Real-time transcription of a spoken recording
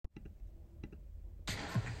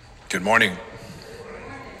Good morning.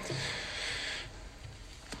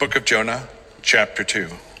 The book of Jonah, chapter 2.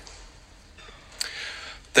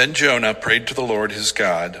 Then Jonah prayed to the Lord his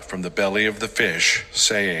God from the belly of the fish,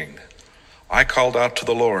 saying, I called out to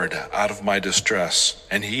the Lord out of my distress,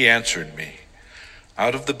 and he answered me.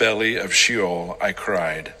 Out of the belly of Sheol I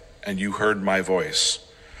cried, and you heard my voice.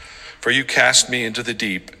 For you cast me into the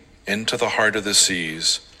deep, into the heart of the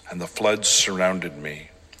seas, and the floods surrounded me.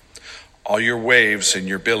 All your waves and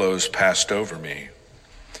your billows passed over me.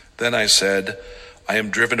 Then I said, I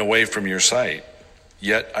am driven away from your sight,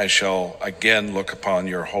 yet I shall again look upon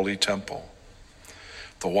your holy temple.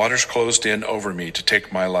 The waters closed in over me to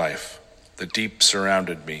take my life. The deep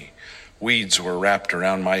surrounded me. Weeds were wrapped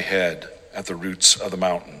around my head at the roots of the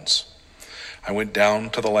mountains. I went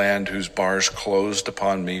down to the land whose bars closed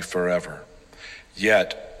upon me forever.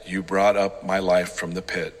 Yet you brought up my life from the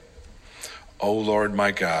pit. O Lord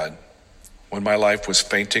my God, when my life was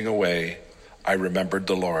fainting away, I remembered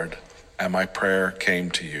the Lord, and my prayer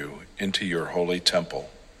came to you into your holy temple.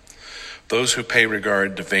 Those who pay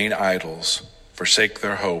regard to vain idols forsake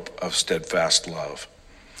their hope of steadfast love.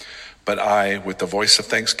 But I, with the voice of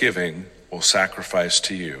thanksgiving, will sacrifice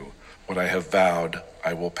to you. What I have vowed,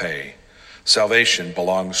 I will pay. Salvation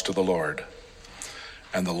belongs to the Lord.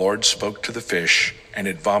 And the Lord spoke to the fish, and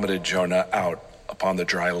it vomited Jonah out upon the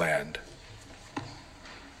dry land.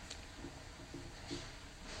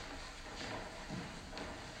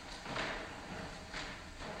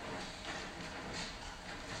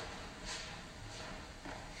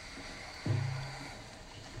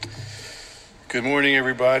 Good morning,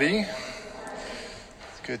 everybody.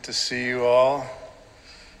 It's good to see you all.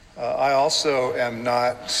 I also am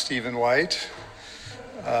not Stephen White.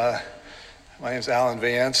 My name is Alan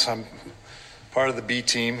Vance. I'm part of the B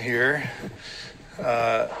team here.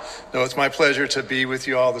 No, it's my pleasure to be with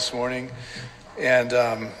you all this morning. And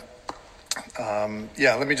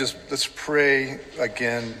let's pray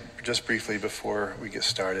again just briefly before we get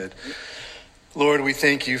started. Lord, we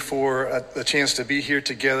thank you for the chance to be here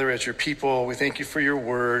together as your people. We thank you for your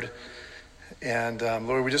word. And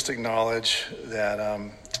Lord, we just acknowledge that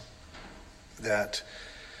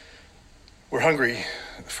we're hungry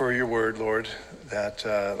for your word, Lord, that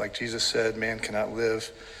like Jesus said, man cannot live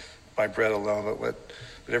by bread alone, but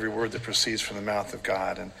every word that proceeds from the mouth of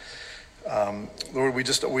God. And Lord,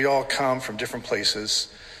 we all come from different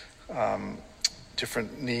places,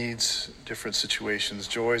 different needs, different situations,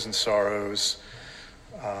 joys and sorrows,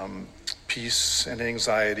 peace and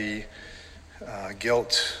anxiety,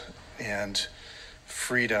 guilt and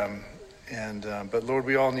freedom. But Lord,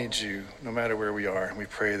 we all need you no matter where we are. And we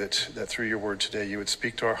pray that through your word today, you would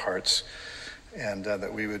speak to our hearts and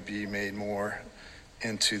that we would be made more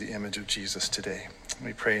into the image of Jesus today.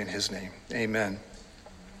 We pray in his name. Amen.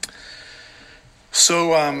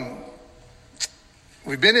 So,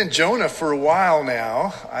 we've been in Jonah for a while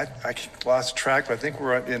now. I lost track, but I think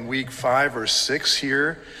we're in week 5 or 6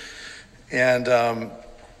 here. And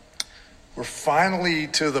we're finally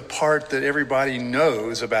to the part that everybody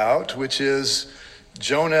knows about, which is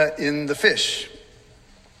Jonah in the fish.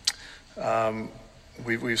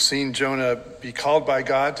 We've seen Jonah be called by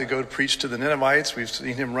God to go to preach to the Ninevites. We've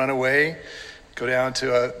seen him run away, go down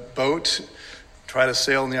to a boat, try to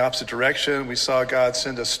sail in the opposite direction. We saw God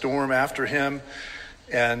send a storm after him.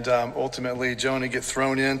 And ultimately, Jonah get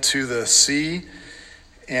thrown into the sea,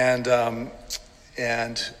 and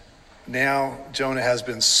now Jonah has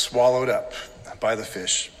been swallowed up by the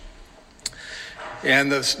fish.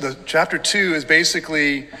 And the chapter 2 is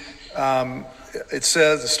basically, it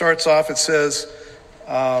starts off,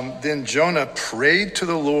 then Jonah prayed to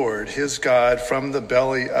the Lord his God from the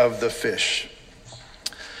belly of the fish.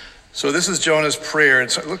 So this is Jonah's prayer.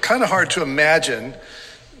 It's kind of hard to imagine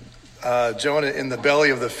Jonah in the belly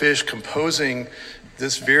of the fish composing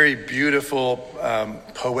this very beautiful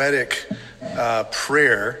poetic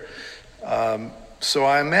prayer. So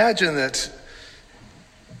I imagine that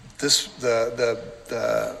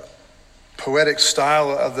the poetic style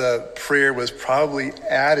of the prayer was probably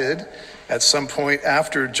added at some point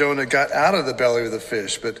after Jonah got out of the belly of the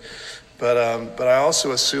fish. But I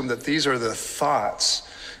also assume that these are the thoughts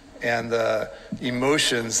and the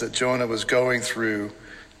emotions that Jonah was going through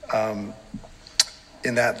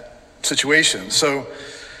in that situation. So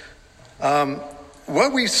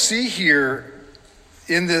what we see here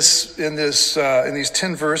in these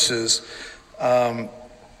 10 verses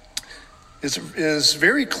is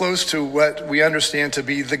very close to what we understand to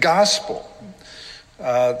be the gospel.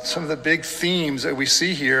 Some of the big themes that we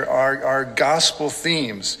see here are gospel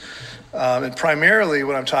themes. And primarily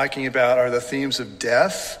what I'm talking about are the themes of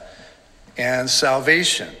death and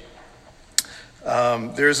salvation.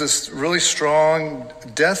 There's this really strong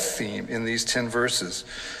death theme in these 10 verses.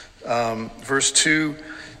 Verse 2,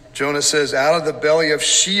 Jonah says, out of the belly of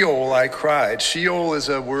Sheol I cried. Sheol is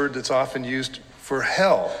a word that's often used for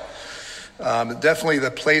hell. Definitely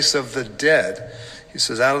the place of the dead. He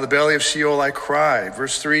says, out of the belly of Sheol I cried.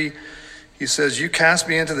 Verse 3, he says, you cast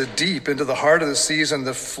me into the deep, into the heart of the seas, and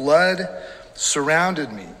the flood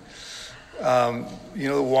surrounded me.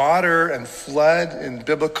 The water and flood in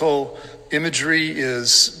biblical imagery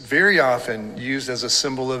is very often used as a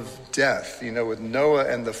symbol of death, with Noah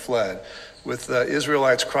and the flood, with the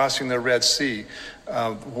Israelites crossing the Red Sea.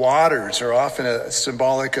 Waters are often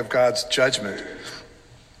symbolic of God's judgment.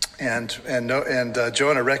 And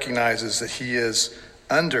Jonah recognizes that he is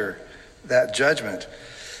under that judgment.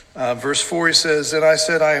 Verse 4, he says, then I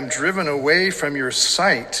said, I am driven away from your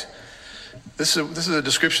sight. This is a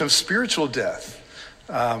description of spiritual death.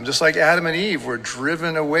 Just like Adam and Eve were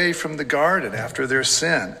driven away from the garden after their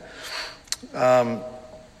sin.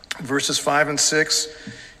 Verses 5 and 6,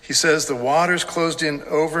 he says, the waters closed in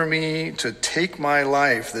over me to take my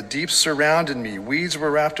life. The deep surrounded me. Weeds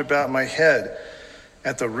were wrapped about my head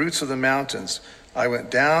at the roots of the mountains. I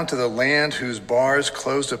went down to the land whose bars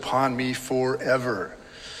closed upon me forever.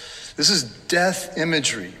 This is death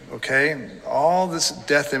imagery, okay? All this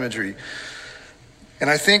death imagery. And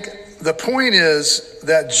I think the point is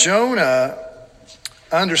that Jonah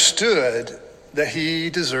understood that he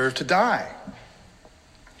deserved to die.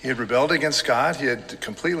 He had rebelled against God. He had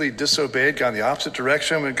completely disobeyed, gone the opposite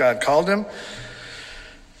direction when God called him.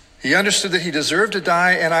 He understood that he deserved to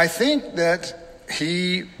die, and I think that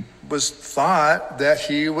he thought that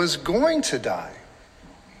he was going to die.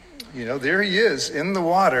 There he is in the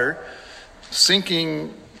water,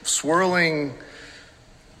 sinking, swirling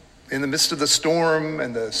in the midst of the storm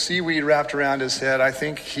and the seaweed wrapped around his head. I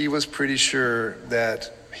think he was pretty sure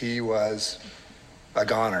that he was a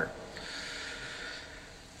goner.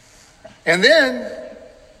 And then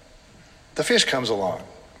the fish comes along,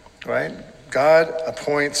 right? God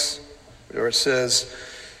appoints, or it says,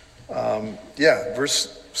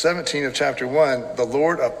 verse 17 of chapter 1, the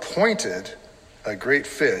Lord appointed a great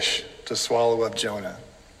fish to swallow up Jonah.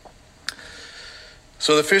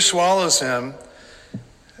 So the fish swallows him,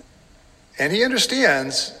 and he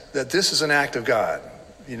understands that this is an act of God.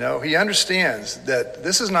 He understands that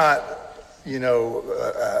this is not,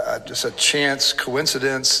 just a chance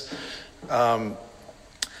coincidence.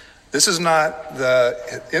 This is not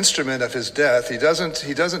the instrument of his death. He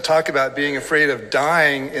doesn't talk about being afraid of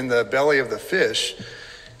dying in the belly of the fish.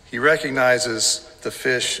 He recognizes the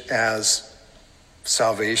fish as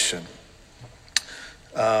salvation.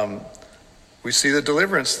 We see the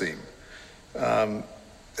deliverance theme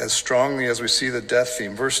as strongly as we see the death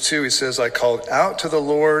theme. Verse 2, he says, I called out to the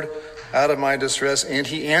Lord out of my distress, and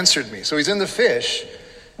he answered me. So he's in the fish,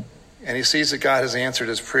 and he sees that God has answered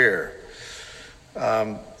his prayer.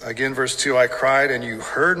 Again, verse 2, I cried, and you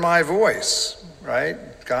heard my voice, right?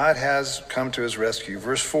 God has come to his rescue.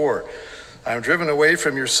 Verse 4, I am driven away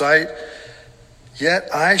from your sight, yet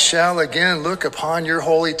I shall again look upon your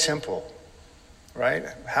holy temple, right?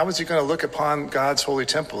 How is he going to look upon God's holy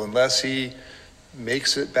temple unless he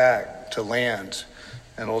makes it back to land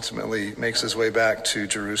and ultimately makes his way back to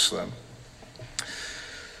Jerusalem?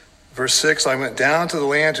 Verse 6, I went down to the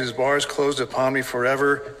land whose bars closed upon me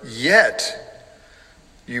forever, yet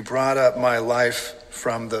you brought up my life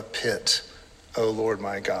from the pit, O Lord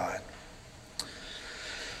my God.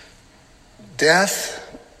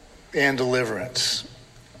 Death and deliverance,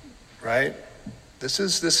 right? This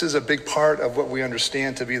is a big part of what we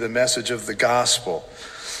understand to be the message of the gospel.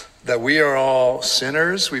 That we are all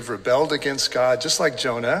sinners. We've rebelled against God, just like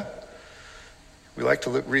Jonah. We like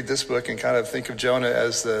to read this book and kind of think of Jonah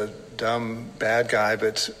as the dumb, bad guy,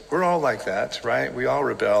 but we're all like that, right? We all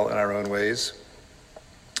rebel in our own ways.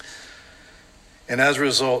 And as a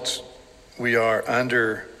result, we are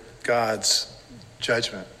under God's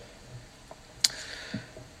judgment.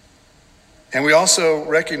 And we also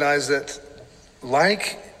recognize that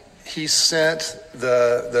like he sent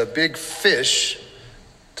the big fish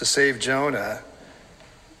to save Jonah,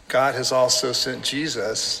 God has also sent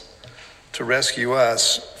Jesus to rescue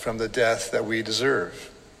us from the death that we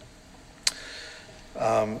deserve.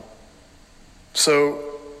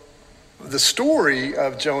 So the story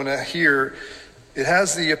of Jonah here, it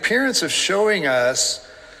has the appearance of showing us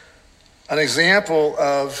an example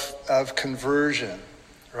of conversion,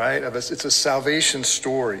 right? It's a salvation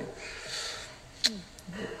story.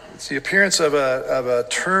 It's the appearance of a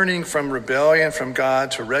turning from rebellion from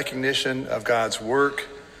God to recognition of God's work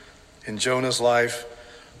in Jonah's life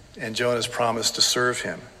and Jonah's promise to serve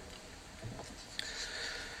him.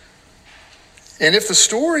 And if the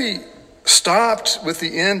story stopped with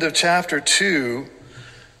the end of chapter 2,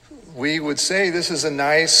 we would say this is a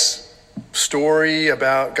nice story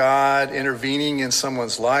about God intervening in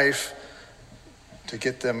someone's life to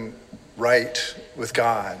get them right with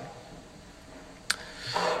God.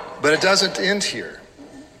 But it doesn't end here.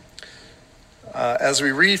 As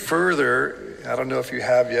we read further, I don't know if you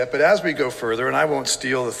have yet, but as we go further, and I won't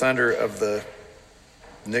steal the thunder of the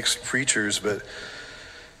next preachers, but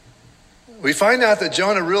we find out that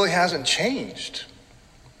Jonah really hasn't changed.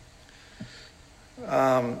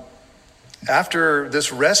 After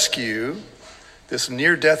this rescue, this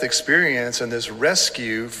near-death experience and this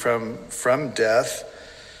rescue from death,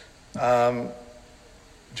 Jonah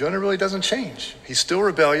really doesn't change. He's still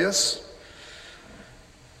rebellious.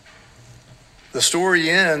 The story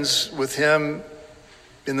ends with him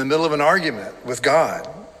in the middle of an argument with God.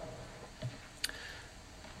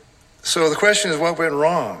 So the question is, what went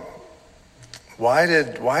wrong? Why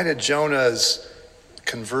did Jonah's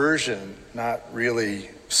conversion not really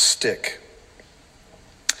stick?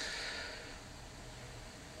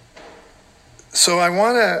 So I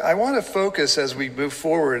want to focus as we move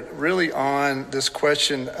forward really on this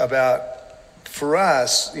question about, for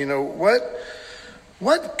us,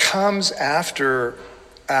 what comes after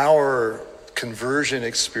our conversion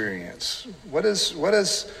experience? What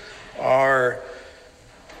is our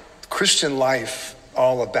Christian life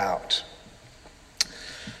all about?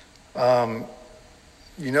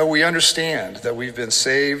 We understand that we've been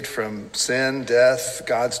saved from sin, death,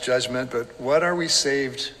 God's judgment, but what are we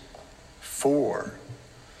saved for?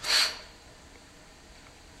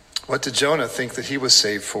 What did Jonah think that he was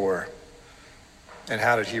saved for? And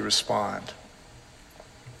how did he respond?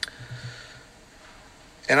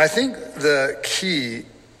 And I think the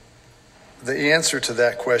answer to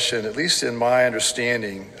that question, at least in my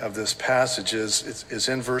understanding of this passage, is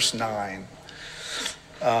in verse 9.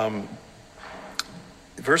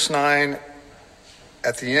 Verse 9,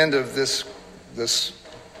 at the end of this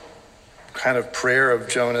kind of prayer of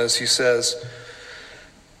Jonah's, he says,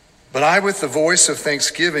 "But I with the voice of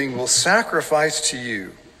thanksgiving will sacrifice to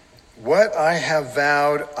you. What I have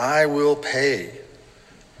vowed I will pay.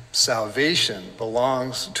 Salvation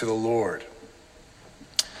belongs to the Lord."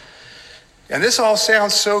 And this all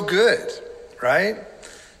sounds so good, right?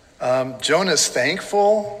 Jonah's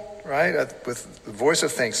thankful, right? With the voice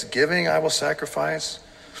of thanksgiving, I will sacrifice.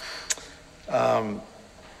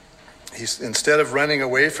 He's, instead of running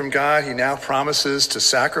away from God, he now promises to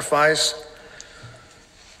sacrifice.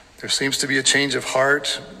 There seems to be a change of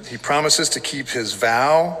heart. He promises to keep his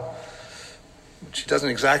vow, which he doesn't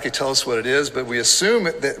exactly tell us what it is, but we assume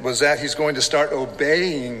that he's going to start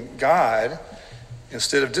obeying God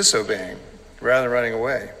instead of disobeying, rather than running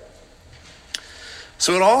away.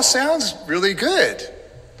 So it all sounds really good.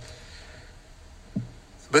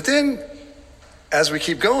 But then, as we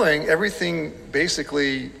keep going, everything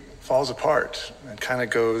basically falls apart and kind of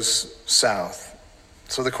goes south.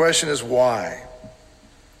 So the question is, why?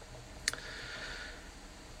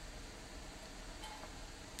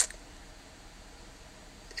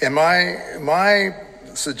 And my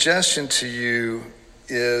suggestion to you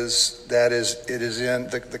is that it is in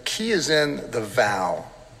the key is in the vow.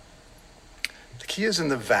 The key is in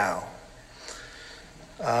the vow.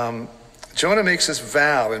 Jonah makes this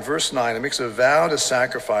vow in verse 9. He makes a vow to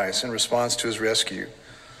sacrifice in response to his rescue.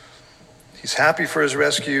 He's happy for his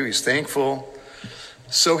rescue. He's thankful.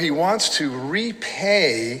 So he wants to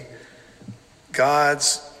repay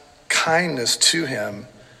God's kindness to him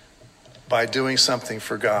by doing something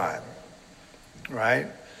for God, right?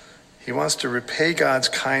 He wants to repay God's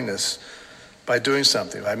kindness by doing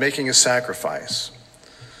something, by making a sacrifice.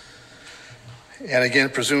 And again,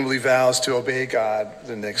 presumably vows to obey God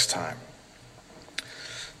the next time.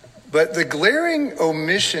 But the glaring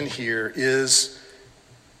omission here is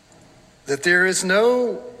that there is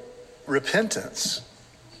no repentance.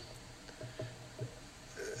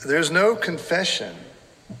 There's no confession.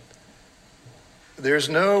 There's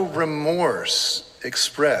no remorse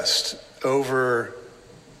expressed over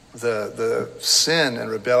the sin and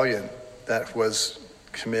rebellion that was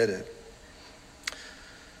committed.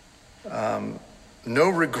 No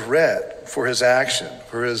regret for his action,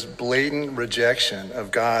 for his blatant rejection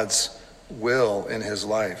of God's will in his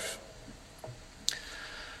life.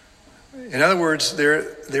 In other words,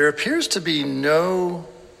 there appears to be no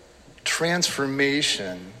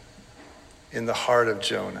transformation in the heart of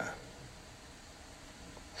Jonah.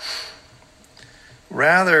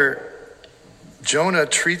 Rather, Jonah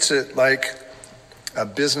treats it like a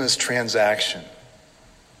business transaction.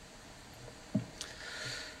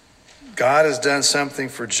 God has done something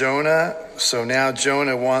for Jonah, so now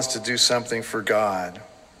Jonah wants to do something for God.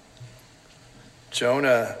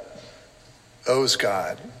 Jonah owes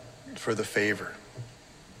God for the favor.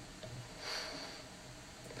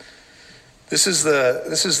 This is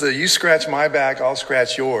the you scratch my back, I'll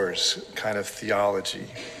scratch yours kind of theology,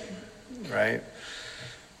 right?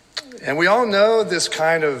 And we all know this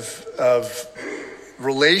kind of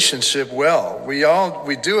relationship well. We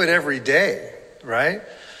do it every day, right?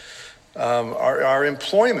 Our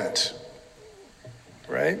employment,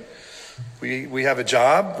 right? We have a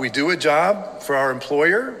job, we do a job for our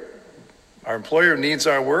employer needs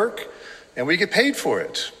our work, and we get paid for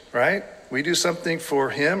it, right? We do something for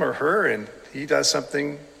him or her, and he does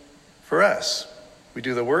something for us. We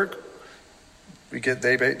do the work, they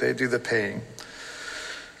do the paying.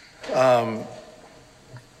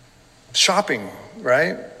 Shopping,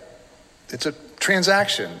 right? It's a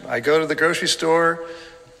transaction. I go to the grocery store,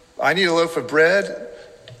 I need a loaf of bread,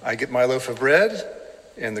 I get my loaf of bread,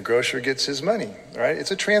 and the grocer gets his money, right?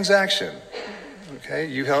 It's a transaction. Okay,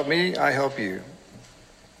 you help me, I help you.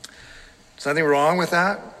 There's nothing wrong with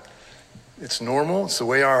that. It's normal. It's the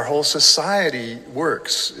way our whole society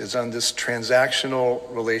works, is on this transactional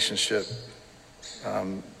relationship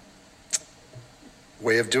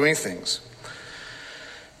way of doing things.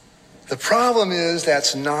 The problem is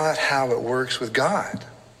that's not how it works with God.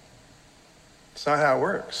 It's not how it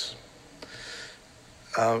works.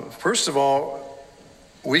 First of all,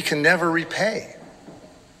 we can never repay.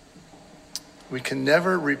 We can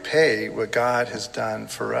never repay what God has done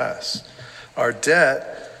for us. Our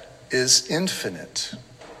debt is infinite.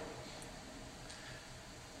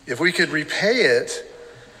 If we could repay it,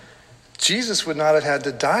 Jesus would not have had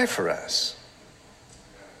to die for us.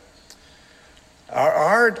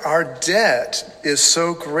 Our debt is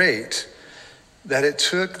so great that it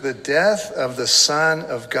took the death of the Son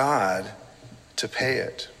of God to pay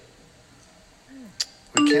it.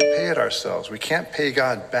 We can't pay it ourselves. We can't pay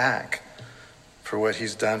God back for what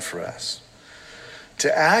he's done for us.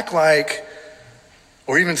 To act like,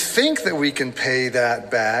 or even think that we can pay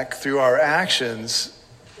that back through our actions,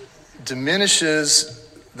 diminishes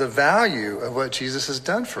the value of what Jesus has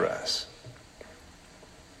done for us.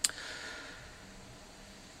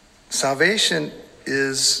 Salvation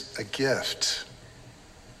is a gift.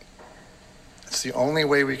 It's the only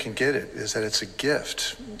way we can get it, is that it's a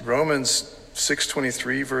gift. Romans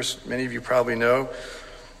 6:23, verse many of you probably know,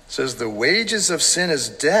 says the wages of sin is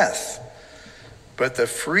death, but the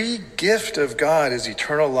free gift of God is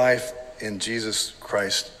eternal life in Jesus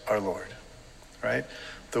Christ our Lord, right?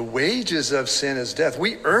 The wages of sin is death.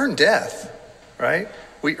 We earn death, right?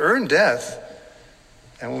 We earn death,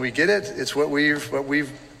 and when we get it, it's what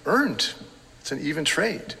we've earned. It's an even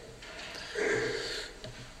trade.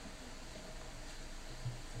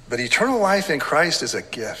 But eternal life in Christ is a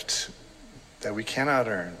gift that we cannot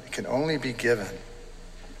earn. It can only be given.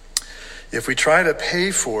 If we try to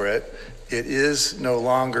pay for it, it is no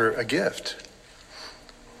longer a gift,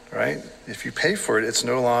 right? If you pay for it, it's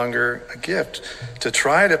no longer a gift. To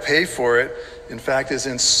try to pay for it, in fact, is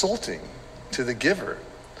insulting to the giver.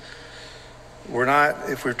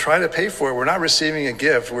 If we try to pay for it, we're not receiving a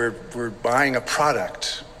gift, we're buying a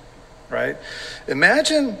product, right?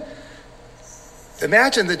 Imagine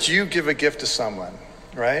that you give a gift to someone,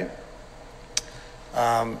 right?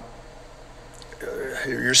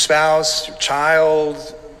 Your spouse, your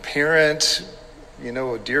child, parent,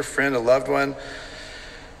 a dear friend, a loved one,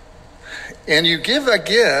 and you give a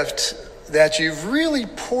gift that you've really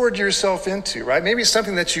poured yourself into, right? Maybe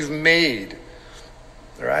something that you've made,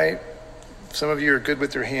 right? Some of you are good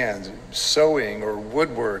with your hands, sewing or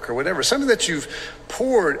woodwork or whatever, something that you've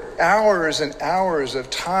poured hours and hours of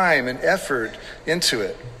time and effort into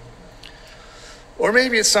it. Or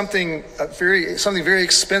maybe it's something very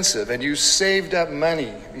expensive, and you saved up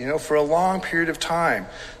money, for a long period of time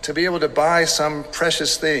to be able to buy some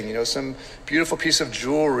precious thing, some beautiful piece of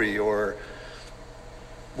jewelry or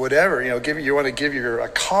whatever. You want to give a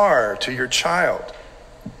car to your child,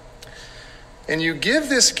 and you give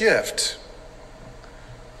this gift.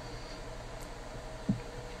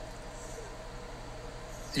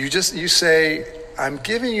 You say, I'm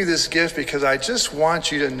giving you this gift because I just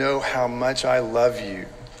want you to know how much I love you.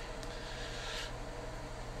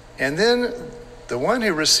 And then the one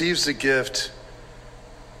who receives the gift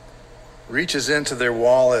reaches into their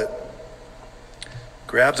wallet,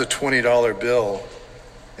 grabs a $20 bill,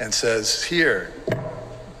 and says, here,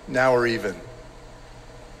 now we're even.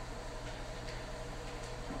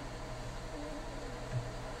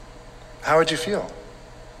 How would you feel?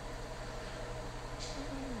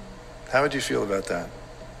 How would you feel about that?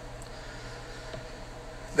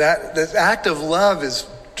 that the act of love is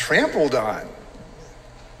trampled on,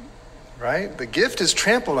 right? The gift is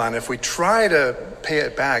trampled on if we try to pay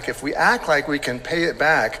it back, if we act like we can pay it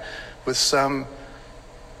back with some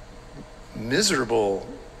miserable,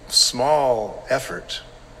 small effort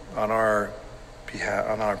on our behalf,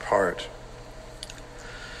 on our part.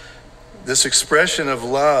 This expression of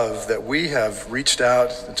love that we have reached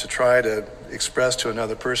out to try to express to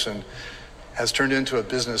another person has turned into a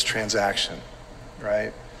business transaction,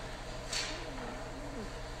 right?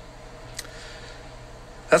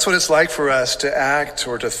 That's what it's like for us to act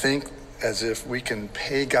or to think as if we can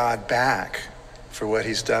pay God back for what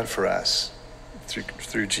he's done for us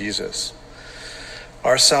through Jesus.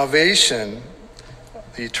 Our salvation,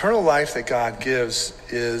 the eternal life that God gives,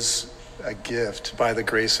 is a gift by the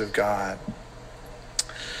grace of God.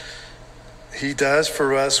 He does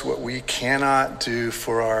for us what we cannot do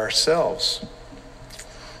for ourselves.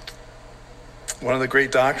 One of the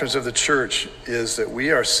great doctrines of the church is that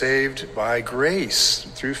we are saved by grace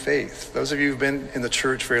through faith. Those of you who've been in the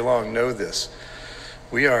church very long know this.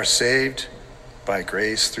 We are saved by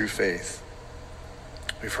grace through faith.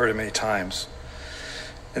 We've heard it many times.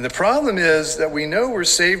 And the problem is that we know we're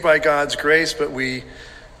saved by God's grace, but we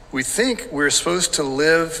think we're supposed to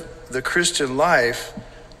live the Christian life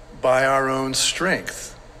by our own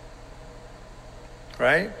strength.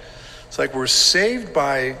 Right? It's like we're saved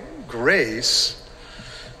by grace,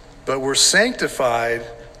 but we're sanctified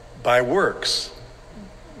by works.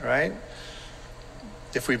 Right?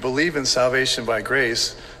 If we believe in salvation by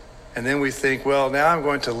grace, and then we think, well, now I'm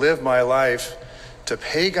going to live my life to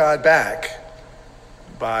pay God back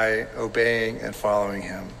by obeying and following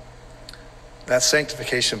him. That's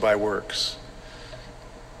sanctification by works.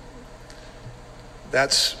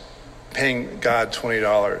 That's paying God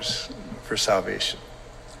 $20 for salvation.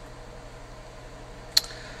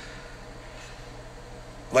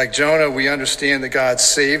 Like Jonah, we understand that God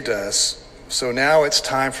saved us, so now it's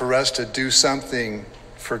time for us to do something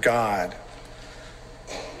for God.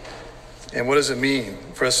 And what does it mean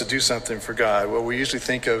for us to do something for God? Well, we usually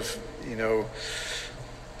think of,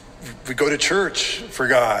 we go to church for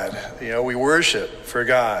God. We worship for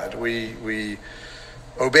God. We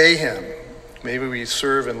obey him. Maybe we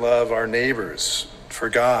serve and love our neighbors for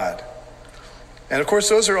God. And of course,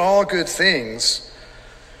 those are all good things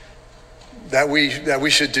that we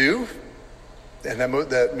should do, and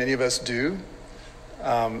that many of us do.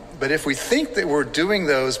 But if we think that we're doing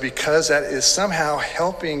those because that is somehow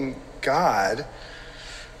helping God,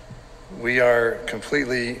 we are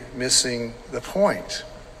completely missing the point.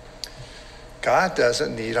 God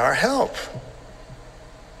doesn't need our help.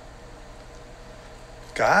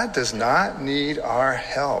 God does not need our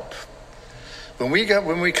help. When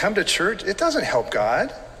we come to church, it doesn't help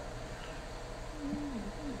God.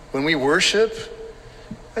 When we worship,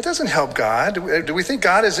 it doesn't help God. Do we think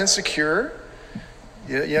God is insecure?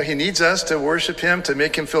 He needs us to worship him to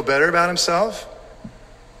make him feel better about himself?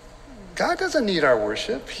 God doesn't need our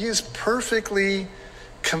worship. He is perfectly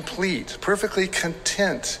complete, perfectly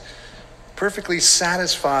content, perfectly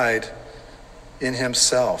satisfied in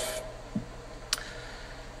himself.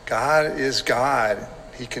 God is God.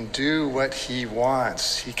 He can do what he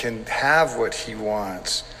wants. He can have what he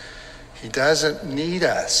wants. He doesn't need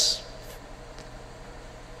us.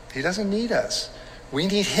 He doesn't need us. We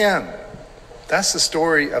need him. That's the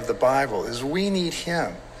story of the Bible, is we need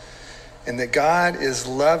him. And that God is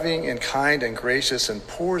loving and kind and gracious and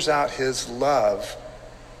pours out his love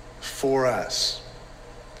for us.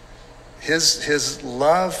 His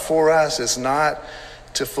love for us is not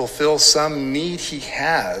to fulfill some need he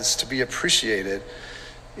has to be appreciated.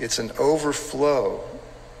 It's an overflow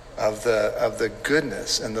of the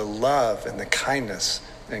goodness and the love and the kindness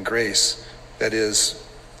and grace that is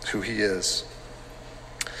who he is.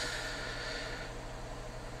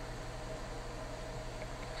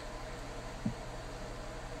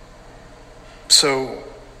 So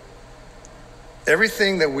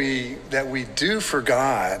everything that we do for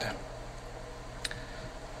God,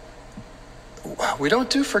 we don't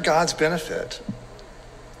do for God's benefit.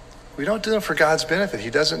 We don't do them for God's benefit. He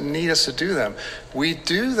doesn't need us to do them. We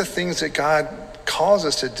do the things that God calls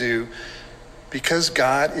us to do because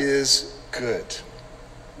God is good.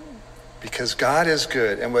 Because God is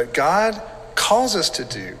good. And what God calls us to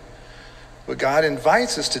do, what God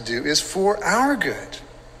invites us to do, is for our good.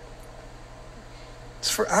 It's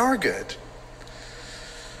for our good.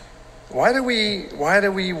 Why do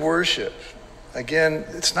we worship? Again,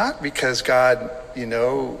 it's not because God,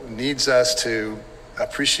 needs us to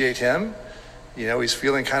appreciate him. He's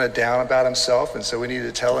feeling kind of down about himself, and so we need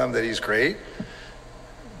to tell him that he's great.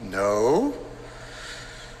 No.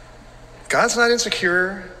 God's not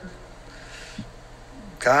insecure.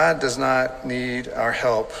 God does not need our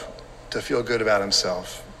help to feel good about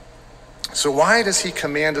himself. So why does he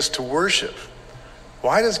command us to worship?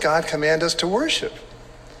 Why does God command us to worship?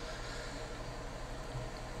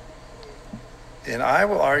 And I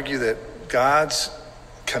will argue that God's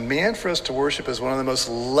command for us to worship is one of the most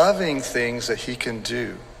loving things that he can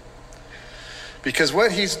do. Because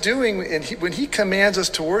what he's doing, and when he commands us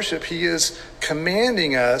to worship, he is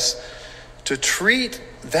commanding us to treat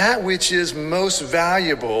that which is most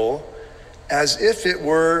valuable as if it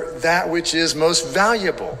were that which is most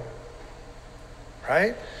valuable.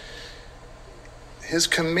 Right? His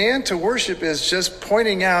command to worship is just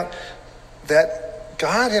pointing out that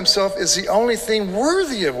God himself is the only thing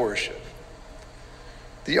worthy of worship.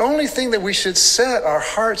 The only thing that we should set our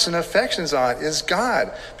hearts and affections on is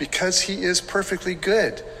God, because he is perfectly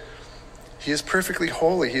good. He is perfectly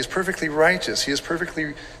holy. He is perfectly righteous. He is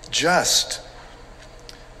perfectly just.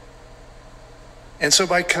 And so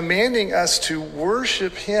by commanding us to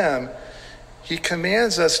worship him, he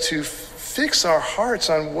commands us to fix our hearts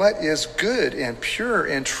on what is good and pure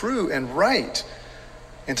and true and right,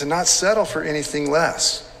 and to not settle for anything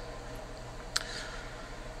less.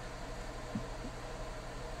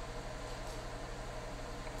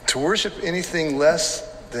 To worship anything less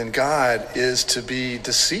than God is to be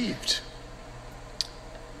deceived.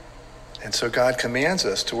 And so God commands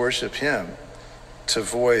us to worship him to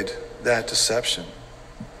avoid that deception.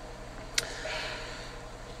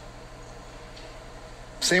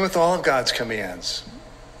 Same with all of God's commands.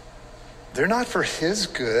 They're not for his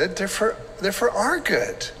good, they're for our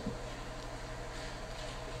good.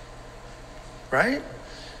 Right?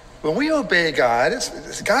 When we obey God,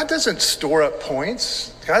 God doesn't store up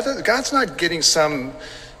points. God's not getting some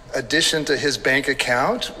addition to his bank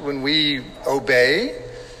account when we obey.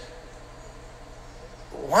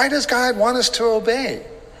 Why does God want us to obey?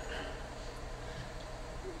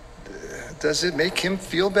 Does it make him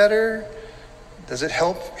feel better? Does it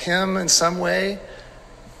help him in some way?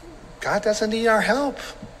 God doesn't need our help.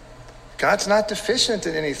 God's not deficient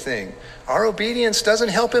in anything. Our obedience doesn't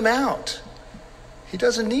help him out. He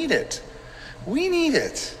doesn't need it. We need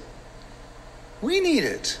it. We need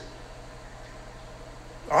it.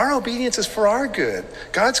 Our obedience is for our good.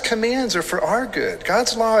 God's commands are for our good.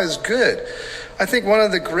 God's law is good. I think one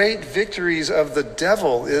of the great victories of the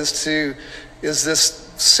devil is this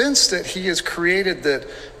sense that he has created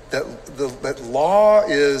that law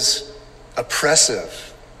is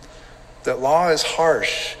oppressive, that law is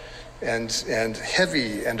harsh and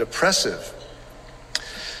heavy and oppressive.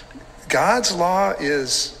 God's law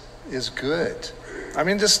is good. I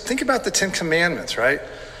mean, just think about the Ten Commandments, right?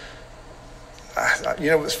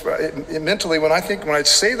 Mentally, when I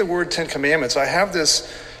say the word Ten Commandments, I have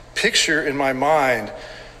this picture in my mind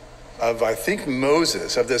of, I think,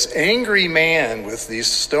 Moses, of this angry man with these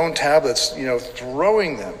stone tablets,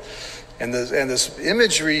 throwing them. And this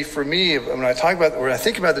imagery for me, when I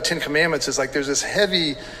think about the Ten Commandments, is like there's this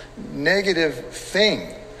heavy negative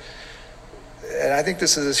thing. And I think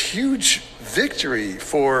this is this huge victory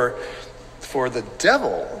for the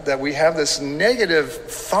devil, that we have this negative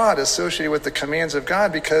thought associated with the commands of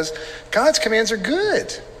God, because God's commands are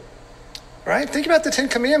good, right? Think about the Ten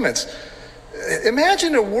Commandments.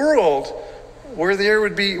 Imagine a world where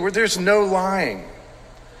there's no lying,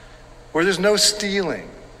 where there's no stealing,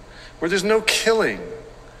 where there's no killing,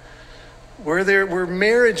 where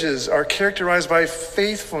marriages are characterized by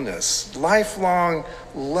faithfulness, lifelong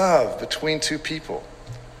love between two people.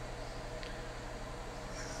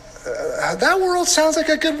 That world sounds like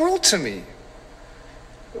a good world to me.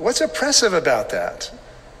 What's oppressive about that?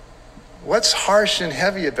 What's harsh and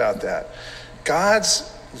heavy about that? God's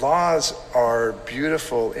laws are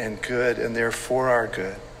beautiful and good, and they're for our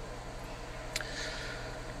good.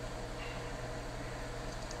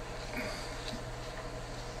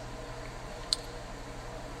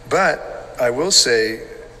 But I will say,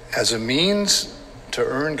 as a means to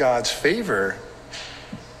earn God's favor,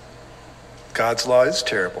 God's law is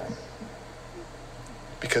terrible,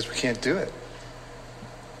 because we can't do it.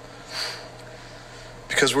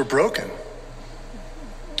 Because we're broken.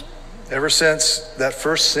 Ever since that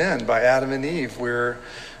first sin by Adam and Eve, we're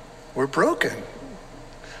broken.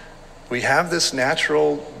 We have this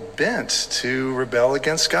natural bent to rebel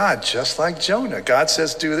against God, just like Jonah. God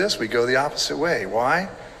says, do this, we go the opposite way. Why?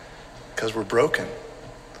 Because we're broken.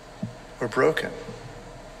 We're broken.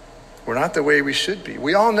 We're not the way we should be.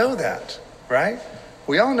 We all know that, right?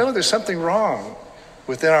 We all know there's something wrong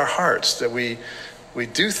within our hearts, that we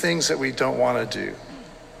do things that we don't want to do.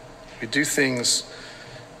 We do things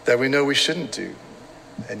that we know we shouldn't do,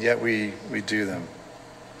 and yet we do them.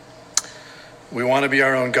 We want to be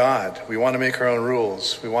our own God. We want to make our own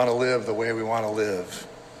rules. We want to live the way we want to live.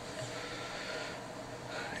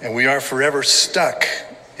 And we are forever stuck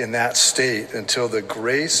in that state until the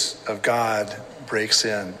grace of God breaks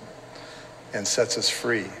in and sets us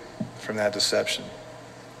free from that deception.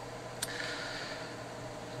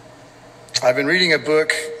 I've been reading a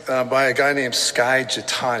book by a guy named Skye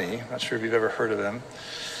Jethani. I'm not sure if you've ever heard of him.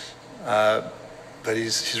 But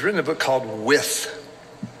he's written a book called With.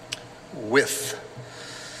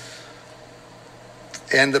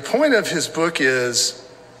 And the point of his book is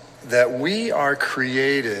that we are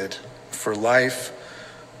created for life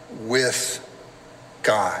with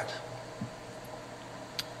God.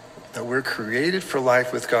 That we're created for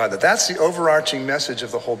life with God. That's the overarching message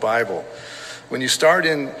of the whole Bible. When you start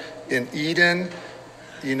in Eden,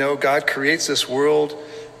 God creates this world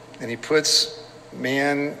and he puts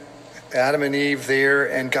man, Adam and Eve there,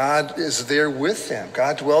 and God is there with them.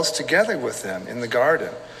 God dwells together with them in the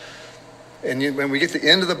garden. And when we get to the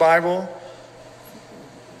end of the Bible,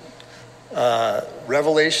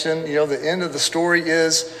 Revelation, the end of the story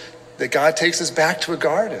is that God takes us back to a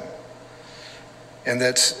garden. And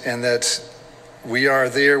that we are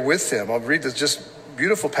there with him. I'll read this just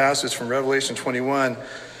beautiful passage from Revelation 21. It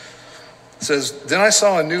says, "Then I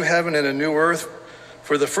saw a new heaven and a new earth,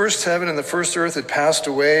 for the first heaven and the first earth had passed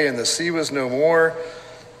away, and the sea was no more.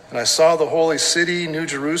 And I saw the holy city, New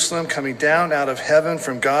Jerusalem, coming down out of heaven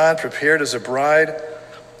from God, prepared as a bride,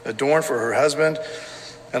 adorned for her husband.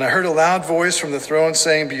 And I heard a loud voice from the throne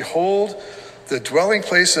saying, 'Behold, the dwelling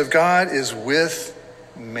place of God is with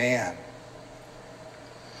man.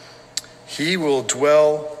 He will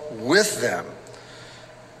dwell with them,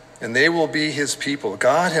 and they will be his people.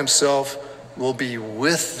 God himself will be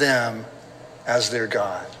with them as their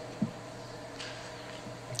God.'"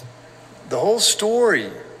 The whole story,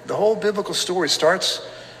 the whole biblical story starts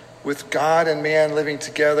with God and man living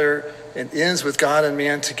together and ends with God and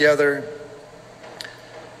man together.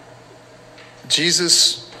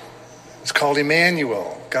 Jesus is called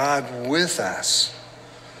Emmanuel, God with us.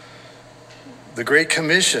 The Great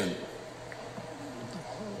Commission,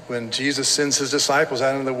 when Jesus sends his disciples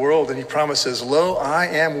out into the world and he promises, "Lo, I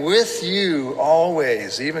am with you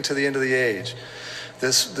always, even to the end of the age."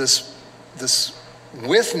 This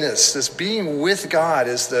withness, this being with God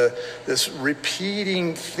is this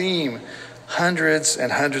repeating theme hundreds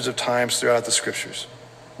and hundreds of times throughout the scriptures.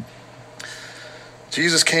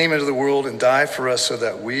 Jesus came into the world and died for us so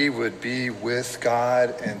that we would be with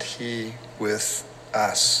God and he with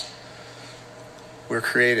us. We're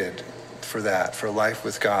created for that, for life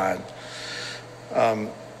with God.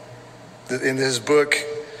 In his book,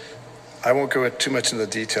 I won't go too much into the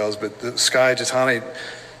details, but Skye Jethani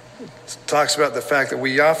talks about the fact that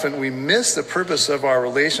we miss the purpose of our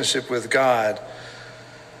relationship with God.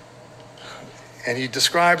 And he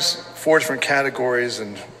describes 4 different categories,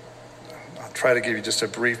 and I'll try to give you just a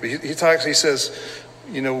brief, but he says,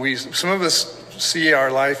 some of us see our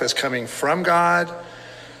life as coming from God,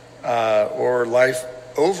 or life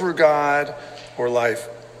over God, or life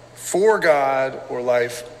for God, or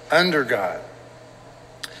life under God.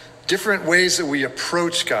 Different ways that we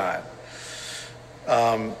approach God.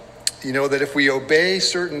 That if we obey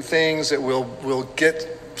certain things, that we'll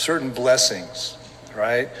get certain blessings,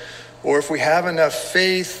 right? Or if we have enough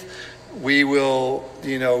faith, we will,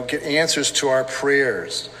 get answers to our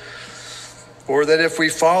prayers. Or that if we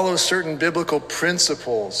follow certain biblical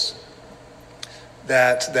principles,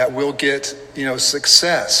 that we'll get,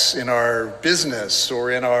 success in our business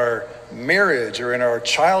or in our marriage or in our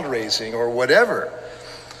child raising or whatever.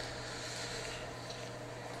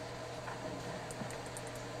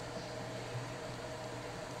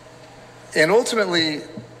 And ultimately,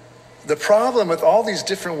 the problem with all these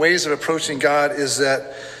different ways of approaching God is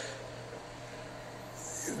that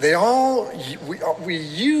we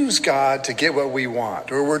use God to get what we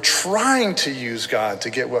want, or we're trying to use God to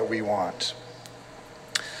get what we want.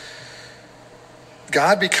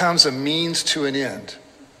 God becomes a means to an end.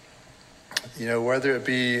 Whether it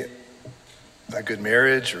be a good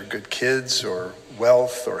marriage or good kids or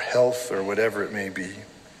wealth or health or whatever it may be.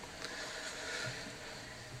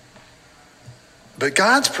 But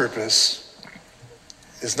God's purpose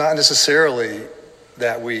is not necessarily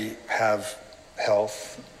that we have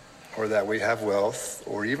health or that we have wealth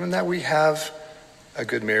or even that we have a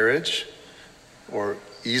good marriage or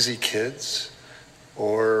easy kids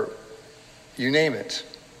or you name it.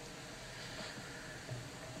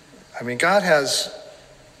 God has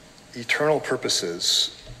eternal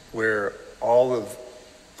purposes where all of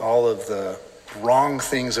the wrong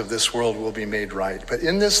things of this world will be made right. But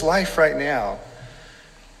in this life right now,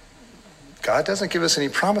 God doesn't give us any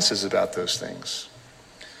promises about those things.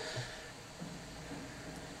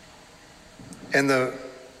 And the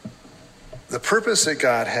purpose that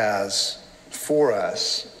God has for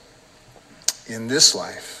us in this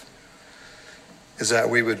life is that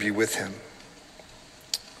we would be with him.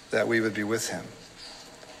 That we would be with him.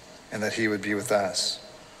 And that he would be with us.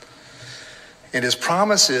 And his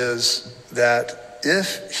promise is that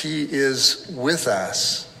if he is with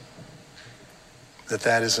us,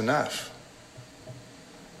 that is enough.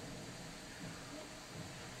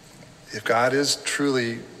 If God is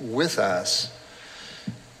truly with us,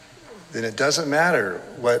 then it doesn't matter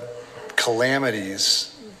what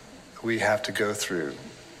calamities we have to go through,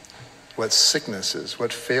 what sicknesses,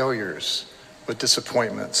 what failures, what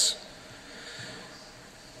disappointments.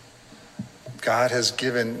 God has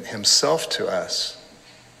given himself to us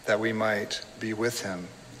that we might be with him.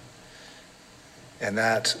 And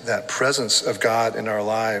that presence of God in our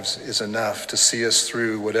lives is enough to see us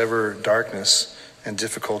through whatever darkness and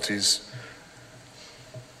difficulties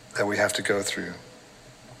that we have to go through.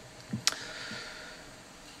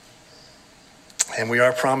 And we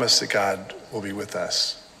are promised that God will be with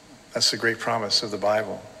us. That's the great promise of the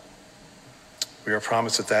Bible. We are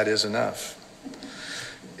promised that is enough.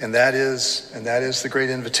 And that is the great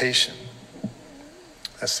invitation.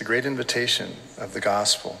 That's the great invitation of the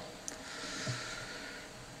gospel.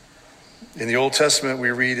 In the Old Testament,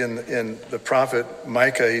 we read in the prophet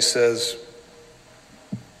Micah, he says,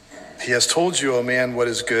 "He has told you, O man, what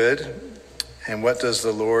is good, and what does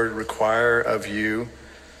the Lord require of you,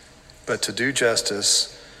 but to do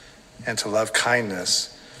justice, and to love kindness,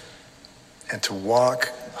 and to walk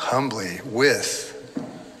humbly with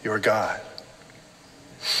your God."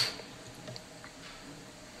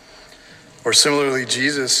 Or similarly,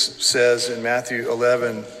 Jesus says in Matthew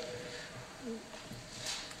 11,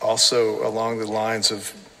 also along the lines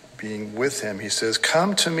of being with him, he says,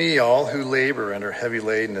 "Come to me, all who labor and are heavy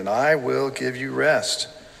laden, and I will give you rest.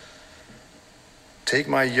 Take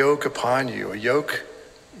my yoke upon you." A yoke,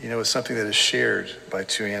 is something that is shared by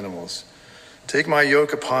two animals. "Take my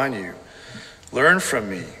yoke upon you. Learn from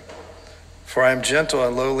me, for I am gentle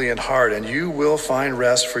and lowly in heart, and you will find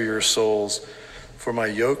rest for your souls. For my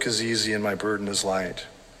yoke is easy and my burden is light."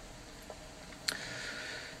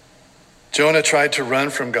 Jonah tried to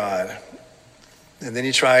run from God, and then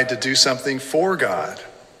he tried to do something for God.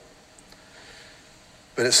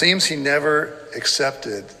 But it seems he never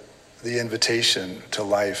accepted the invitation to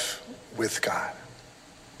life with God.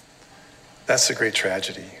 That's the great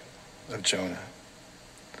tragedy of Jonah.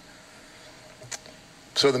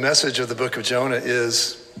 So the message of the book of Jonah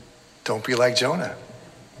is, don't be like Jonah.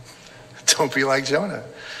 Don't be like Jonah.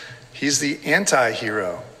 He's the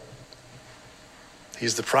anti-hero.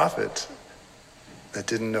 He's the prophet that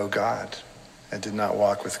didn't know God and did not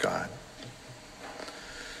walk with God.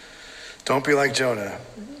 Don't be like Jonah.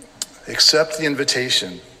 Accept the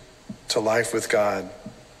invitation to life with God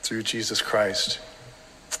through Jesus Christ.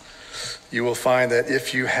 You will find that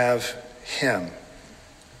if you have him,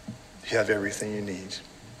 you have everything you need.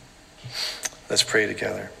 Let's pray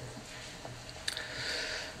together.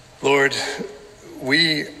 Lord,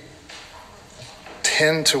 we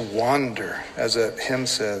tend to wander, as a hymn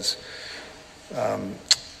says.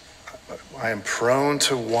 I am prone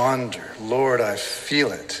to wander. Lord, I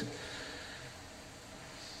feel it.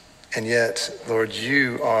 And yet, Lord,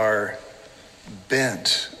 you are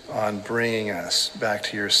bent on bringing us back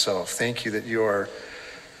to yourself. Thank you that you are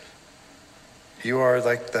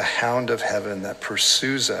like the hound of heaven that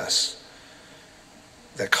pursues us,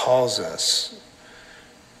 that calls us,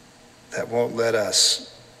 that won't let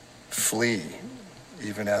us flee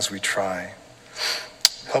even as we try.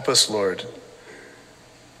 Help us, Lord,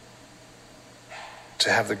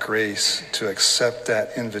 to have the grace to accept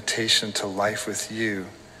that invitation to life with you.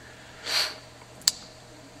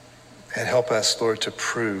 And help us, Lord, to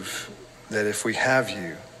prove that if we have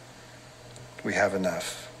you, we have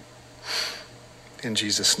enough. In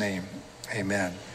Jesus' name, amen.